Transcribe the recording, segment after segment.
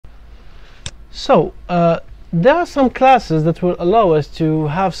So there are some classes that will allow us to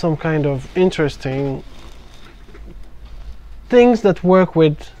have some kind of interesting things that work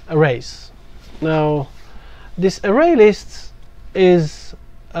with arrays. Now, this ArrayList is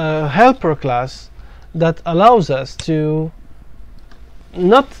a helper class that allows us to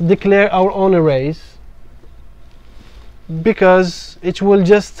not declare our own arrays, because it will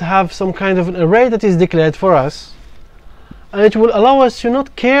just have some kind of an array that is declared for us, and it will allow us to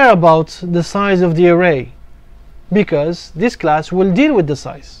not care about the size of the array, because this class will deal with the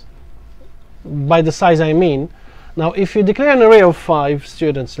size. By the size I mean, now if you declare an array of 5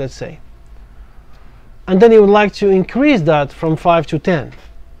 students, let's say, and then you would like to increase that from 5 to 10,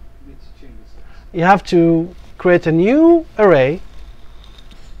 you have to create a new array,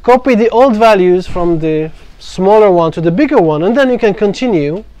 copy the old values from the smaller one to the bigger one, and then you can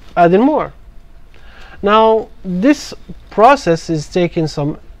continue adding more. Now this process is taking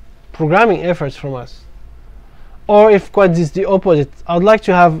some programming efforts from us. Or if quite is the opposite, I'd like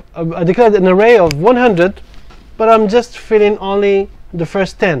to have I declared an array of 100, but I'm just filling only the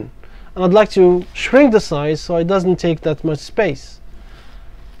first 10, and I'd like to shrink the size so it doesn't take that much space.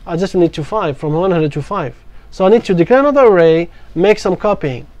 I just need to 5, from 100 to 5. So I need to declare another array, make some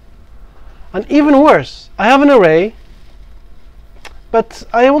copying. And even worse, I have an array, but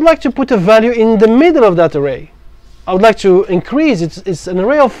I would like to put a value in the middle of that array. I would like to increase, it's an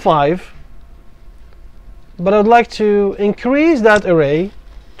array of 5, but I would like to increase that array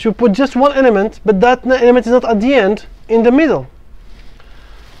to put just one element, but that element is not at the end, in the middle.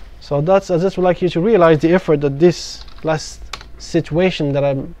 So I just would like you to realize the effort that this last situation that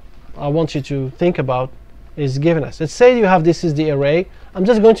I want you to think about is given us. Let's say you have, this is the array. I'm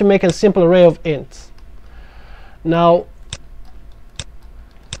just going to make a simple array of ints. Now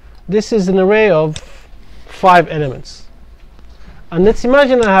this is an array of 5 elements, and let's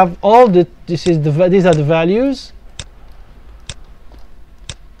imagine I have all these are the values.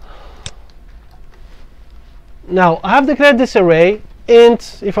 Now I have declared this array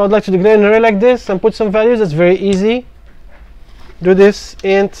int. If I would like to declare an array like this and put some values, that's very easy. Do this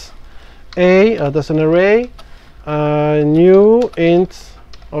int a, that's an array, new int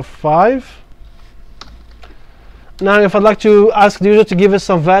of 5. Now if I'd like to ask the user to give us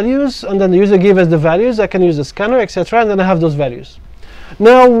some values, and then the user gives us the values, I can use the scanner, etc., and then I have those values.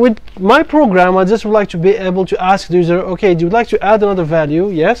 Now with my program, I just would like to be able to ask the user, okay, do you like to add another value?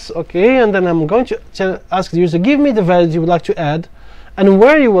 Yes, okay, and then I'm going to ask the user, give me the value you would like to add and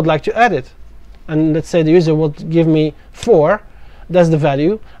where you would like to add it. And let's say the user would give me 4. That's the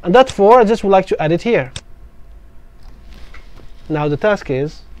value, and that 4 I just would like to add it here. Now the task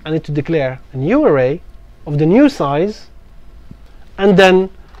is, I need to declare a new array of the new size, and then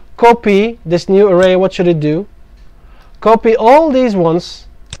copy this new array. What should it do? Copy all these ones,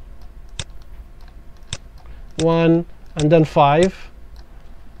 1 and then 5,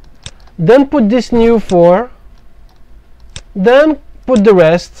 then put this new 4, then put the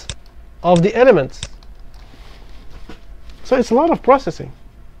rest of the elements. So it's a lot of processing.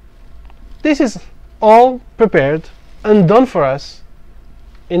 This is all prepared and done for us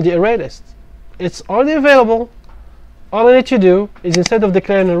in the ArrayList. It's already available. All I need to do is, instead of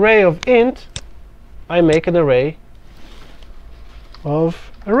declaring an array of int, I make an array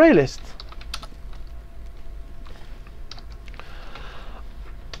of ArrayList.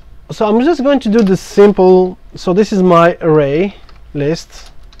 So I'm just going to do this simple. So this is my array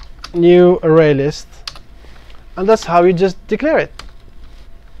list, new ArrayList. And that's how you just declare it.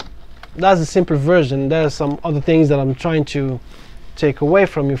 That's the simple version. There are some other things that I'm trying to take away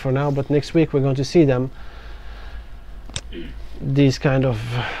from you for now, but next week we're going to see them. These kind of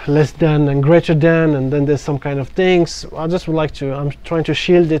less than and greater than, and then there's some kind of things. I just would like to, I'm trying to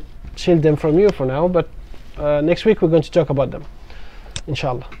shield them from you for now, but next week we're going to talk about them,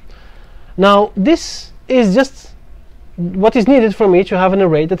 inshallah. Now this is just what is needed for me to have an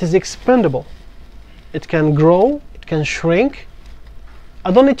array that is expandable. It can grow, it can shrink.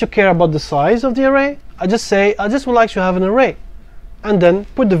 I don't need to care about the size of the array. I just say, I just would like to have an array, and then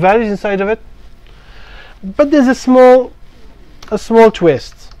put the values inside of it. But there's a small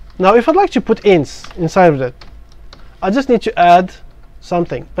twist. Now if I'd like to put ints inside of it, I just need to add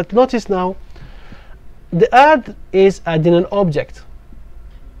something. But notice now, the add is adding an object,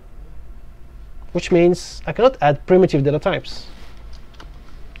 which means I cannot add primitive data types.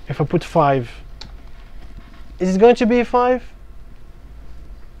 If I put 5, is it going to be 5?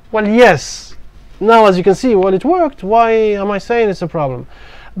 Well, yes. Now as you can see, well, it worked. Why am I saying it's a problem?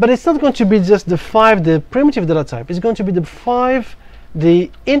 But it's not going to be just the 5, the primitive data type. It's going to be the 5,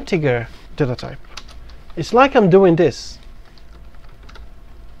 the integer data type. It's like I'm doing this.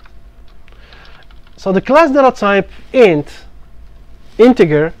 So the class data type int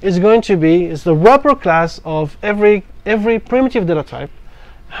integer is going to be the wrapper class of every primitive data type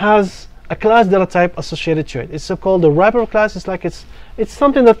has a class data type associated to it. It's so called the wrapper class. It's like it's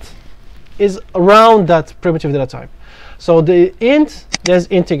something that is around that primitive data type. So the int, there's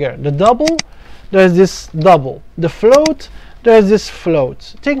integer. The double, there's this double. The float, there's this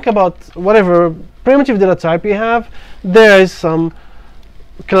float. Think about whatever primitive data type you have. There is some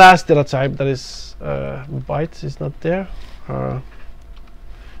class data type that is byte is not there. The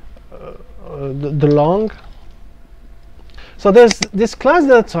long. So there's this class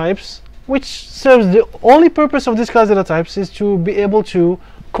data types, which serves the only purpose of this class data types is to be able to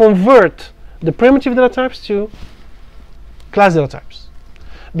convert the primitive data types to class data types.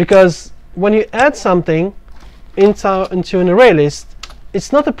 Because when you add something into an array list,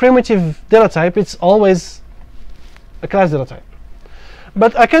 it's not a primitive data type, it's always a class data type.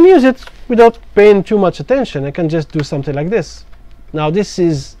 But I can use it without paying too much attention. I can just do something like this. Now this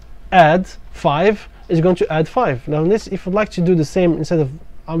is add 5 is going to add 5. Now this, if I'd like to do the same, instead of,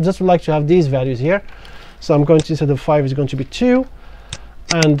 I just would like to have these values here. So I'm going to, instead of 5 is going to be 2,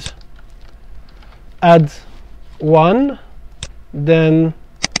 and add 1, then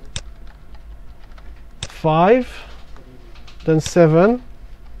 5, then 7,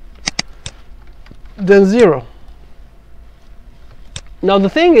 then 0. Now the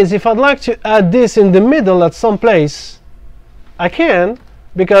thing is, if I'd like to add this in the middle at some place, I can,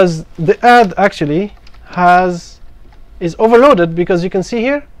 because the add actually is overloaded, because you can see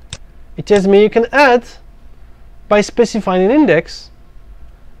here it tells me you can add by specifying an index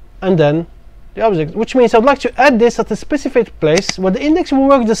and then the object, which means I'd like to add this at a specific place where the index will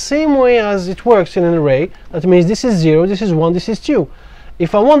work the same way as it works in an array. That means this is 0, this is 1, this is 2.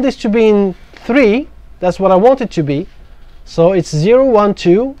 If I want this to be in 3, that's what I want it to be. So it's 0, 1,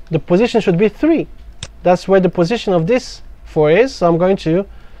 2, the position should be 3. That's where the position of this 4 is. So I'm going to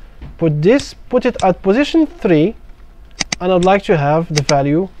put it at position 3, and I'd like to have the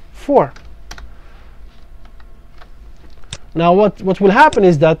value 4. Now what will happen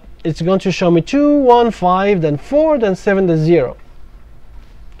is that it's going to show me 2, 1, 5, then 4, then 7, then 0.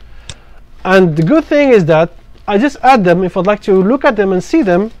 And the good thing is that I just add them. If I'd like to look at them and see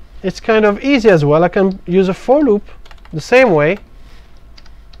them, it's kind of easy as well. I can use a for loop the same way.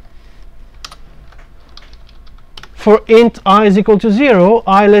 For int I is equal to 0,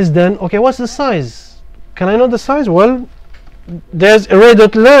 I less than, okay, what's the size? Can I know the size? Well, there's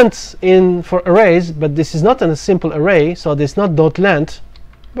array.length in for arrays, but this is not a simple array, so there's not .length,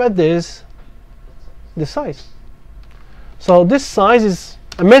 but there's the size. So this size is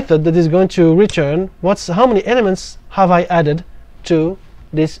a method that is going to return how many elements have I added to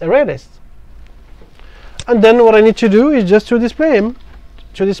this array list. And then what I need to do is just to display them.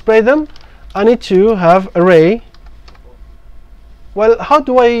 To display them, I need to have array. Well, how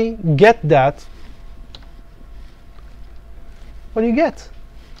do I get that? What do you get?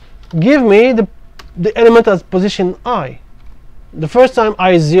 Give me the element as position I. The first time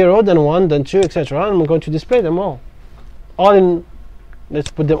I is 0, then 1, then 2, etc. And I'm going to display them all in,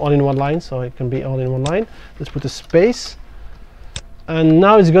 let's put them all in one line, so it can be all in one line. Let's put a space. And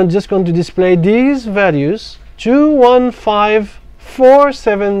now it's just going to display these values 2, 1, 5, 4,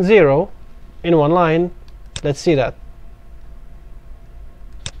 7, 0 in one line. Let's see that.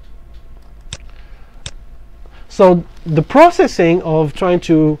 So the processing of trying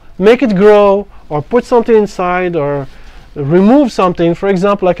to make it grow or put something inside or remove something, for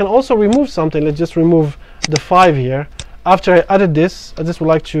example, I can also remove something. Let's just remove the 5 here. After I added this, I just would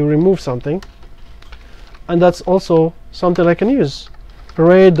like to remove something, and that's also something I can use.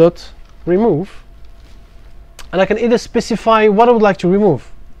 Array.remove, and I can either specify what I would like to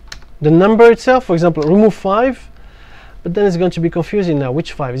remove, the number itself, for example, remove 5, but then it's going to be confusing now.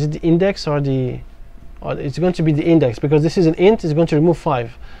 Which 5? Is it the index or it's going to be the index, because this is an int, it's going to remove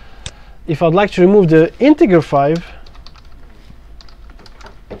 5. If I'd like to remove the integer 5,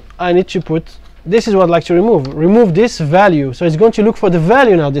 I need to put, this is what I'd like to remove this value. So it's going to look for the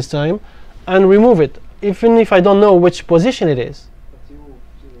value now this time and remove it, even if I don't know which position it is. But you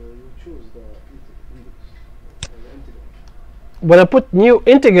choose the integer. When I put new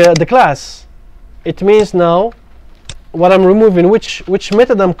integer at the class, it means now what I'm removing, which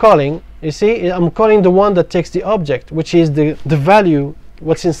method I'm calling. You see, I'm calling the one that takes the object, which is the value,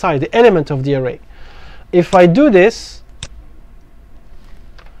 what's inside, the element of the array. If I do this,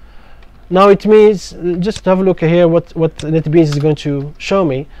 now it means, just have a look here what NetBeans is going to show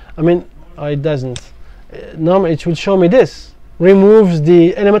me. I mean, it doesn't. Normally it will show me this. Removes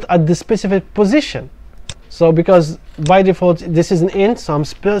the element at the specific position. So because by default this is an int, so I'm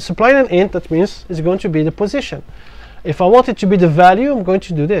supplying an int, that means it's going to be the position. If I want it to be the value, I'm going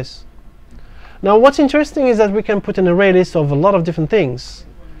to do this. Now what's interesting is that we can put an array list of a lot of different things.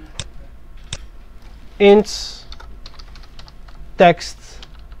 Ints, text,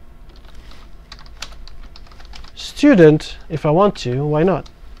 student, if I want to, why not?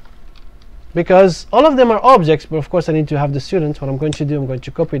 Because all of them are objects, but of course I need to have the student. What I'm going to do, I'm going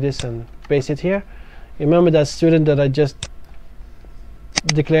to copy this and paste it here. Remember that student that I just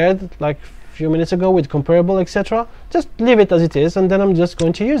declared like a few minutes ago with comparable, etc. Just leave it as it is, and then I'm just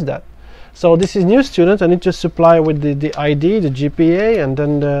going to use that. So this is new student. I need to supply with the ID, the GPA, and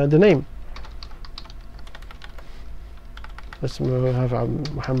then the name. Let's have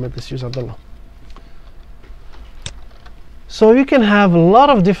Muhammad, let's use Abdullah. So you can have a lot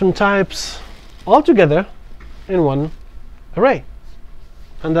of different types all together in one array,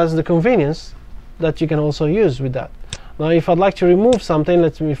 and that's the convenience that you can also use with that. Now if I'd like to remove something,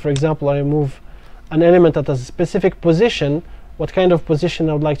 let me, for example, I remove an element that has a specific position. What kind of position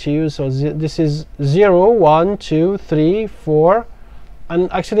I would like to use? So this is 0, 1, 2, 3, 4,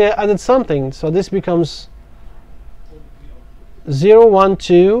 and actually I added something, so this becomes 0, 1,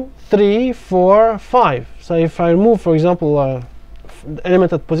 2, 3, 4, 5. So if I remove, for example, the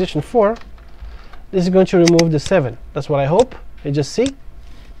element at position 4, this is going to remove the 7. That's what I hope. You just see.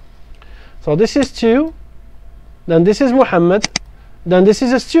 So this is 2, then this is Muhammad, then this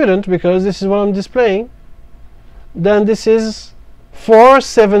is a student because this is what I'm displaying, then this is 4,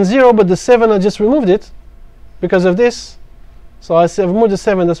 7, 0, but the 7 I just removed it because of this. So I removed the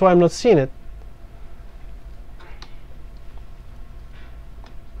 7, that's why I'm not seeing it.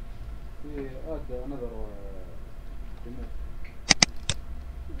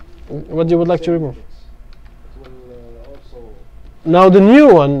 What you would like to remove? Now the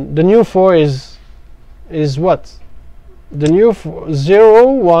new one, the new 4 is what? The new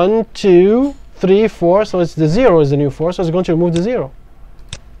 0, 1, 2, 3, 4. So it's the 0 is the new 4. So it's going to remove the 0.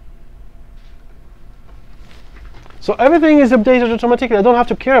 So everything is updated automatically. I don't have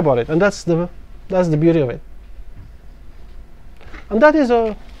to care about it, and that's the beauty of it. And that is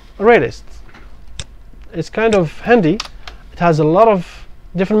a ArrayList. It's kind of handy. It has a lot of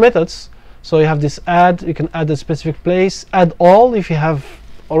different methods. So you have this add, you can add a specific place, add all if you have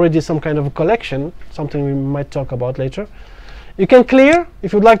already some kind of a collection, something we might talk about later. You can clear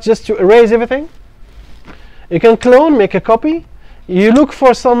if you'd like just to erase everything. You can clone, make a copy. You look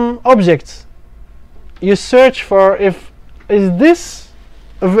for some objects. You search for if is this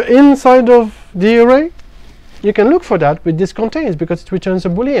inside of the array. You can look for that with this contains because it returns a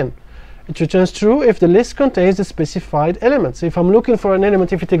boolean. It returns true if the list contains the specified elements. If I'm looking for an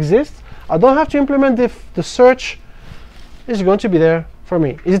element, if it exists, I don't have to implement the search. It's going to be there for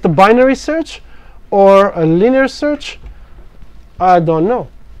me. Is it a binary search or a linear search? I don't know.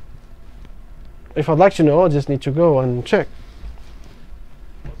 If I'd like to know, I just need to go and check.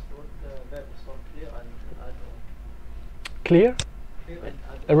 Clear?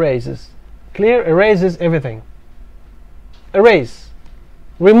 Erases. Clear erases everything. Erase.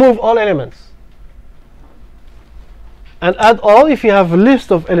 Remove all elements. And add all if you have a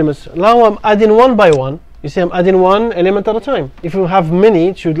list of elements. Now I'm adding one by one. You see, I'm adding one element at a time. If you have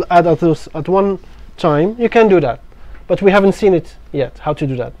many to add at one time, you can do that. But we haven't seen it yet, how to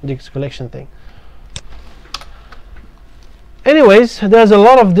do that, this collection thing. Anyways, there's a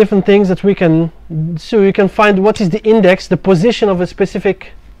lot of different things that we can do. So you can find what is the index, the position of a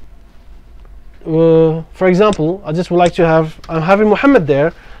specific. For example, I just would like to have, I'm having Muhammad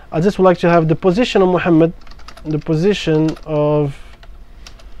there. I just would like to have the position of Muhammad. The position of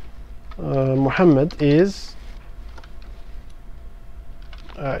Muhammad is,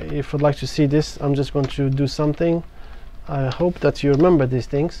 if I'd like to see this, I'm just going to do something. I hope that you remember these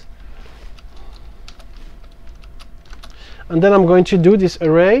things. And then I'm going to do this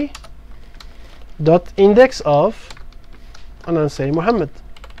array dot index of, and I'll say Muhammad.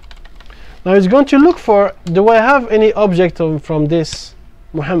 Now it's going to look for, do I have any object from this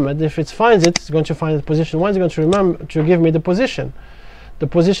Muhammad? If it finds it, it's going to find the position 1. It's going to remember to give me the position. The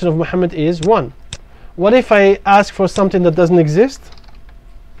position of Muhammad is 1. What if I ask for something that doesn't exist?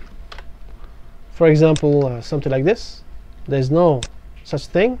 For example, something like this. There's no such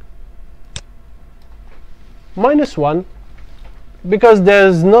thing. -1, because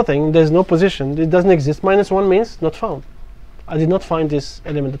there's nothing, there's no position, it doesn't exist. -1 means not found. I did not find this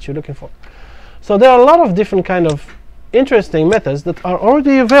element that you're looking for. So there are a lot of different kind of interesting methods that are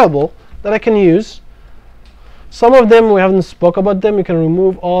already available that I can use. Some of them we haven't spoke about them. You can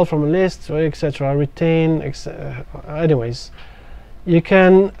remove all from a list, etc. Retain, anyways. You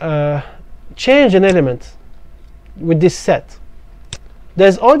can change an element with this set.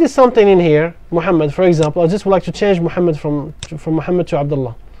 There's already something in here, Muhammad, for example. I just would like to change Muhammad from Muhammad to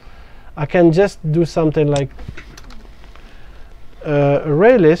Abdullah. I can just do something like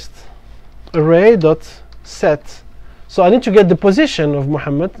ArrayList array.set. So I need to get the position of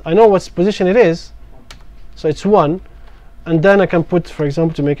Muhammad. I know what position it is, so it's 1, and then I can put, for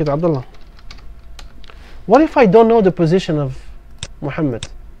example, to make it Abdullah. What if I don't know the position of Muhammad?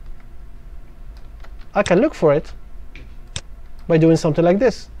 I can look for it by doing something like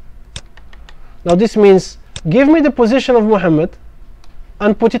this. Now this means give me the position of Muhammad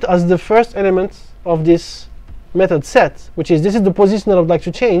and put it as the first element of this method set, which is this is the position that I would like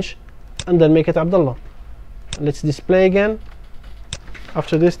to change, and then make it Abdullah. Let's display again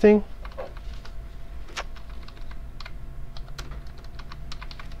after this thing.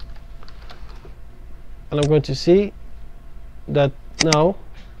 And I'm going to see that now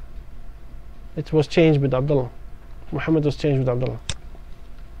it was changed with Abdullah. Muhammad was changed with Abdullah.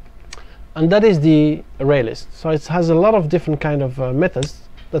 And that is the array list. So it has a lot of different kind of methods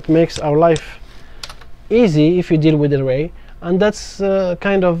that makes our life easy if you deal with an array. And that's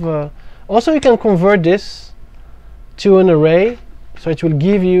kind of also you can convert this to an array. So it will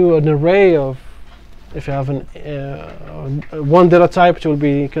give you an array of, if you have one data type, it will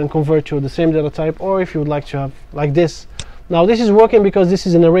be, you can convert to the same data type, or if you would like to have like this. Now this is working because this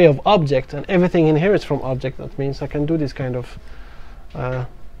is an array of object and everything inherits from object. That means I can do this kind of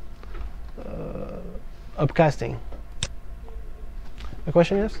upcasting. A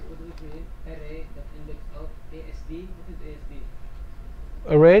question, yes? What does it mean? Array that index of ASD. What is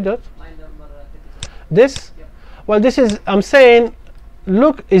ASD? Array dot? Line number 37. This? Yep. Well, this is, I'm saying,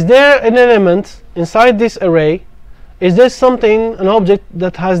 look, is there an element inside this array? Is there something, an object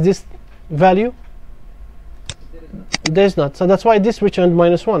that has this value? There's not. So that's why this returned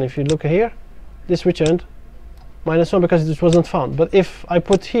 -1. If you look here, this returned -1 because it wasn't found. But if I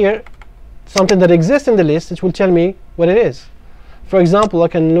put here something that exists in the list, it will tell me what it is. For example, I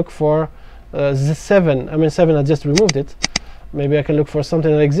can look for 7. I mean 7, I just removed it. Maybe I can look for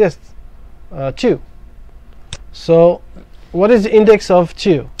something that exists. 2. So what is the index of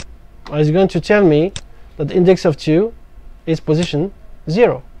 2? It's going to tell me that the index of 2 is position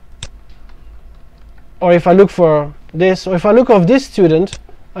 0. Or if I look for this, or if I look of this student,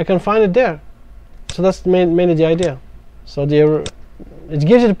 I can find it there. So that's mainly the idea. So it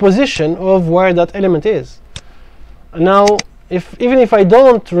gives you the position of where that element is. And now, even if I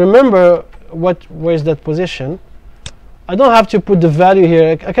don't remember where is that position, I don't have to put the value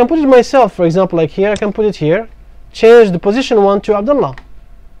here. I can put it myself. For example, like here, I can put it here, change the position 1 to Abdullah,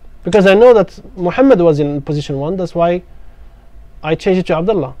 because I know that Muhammad was in position 1. That's why I change it to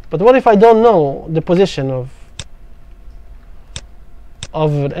Abdullah. But what if I don't know the position of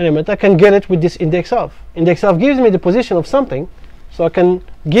an element? I can get it with this index of. Index of gives me the position of something, so I can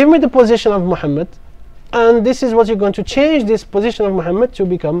give me the position of Muhammad, and this is what you're going to change this position of Muhammad to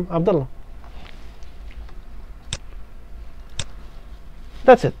become Abdullah.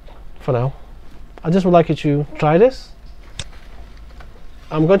 That's it for now. I just would like you to try this.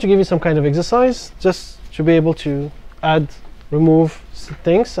 I'm going to give you some kind of exercise just to be able to add, remove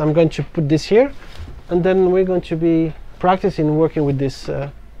things. I'm going to put this here, and then we're going to be practicing working with this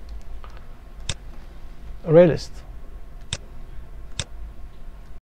array list.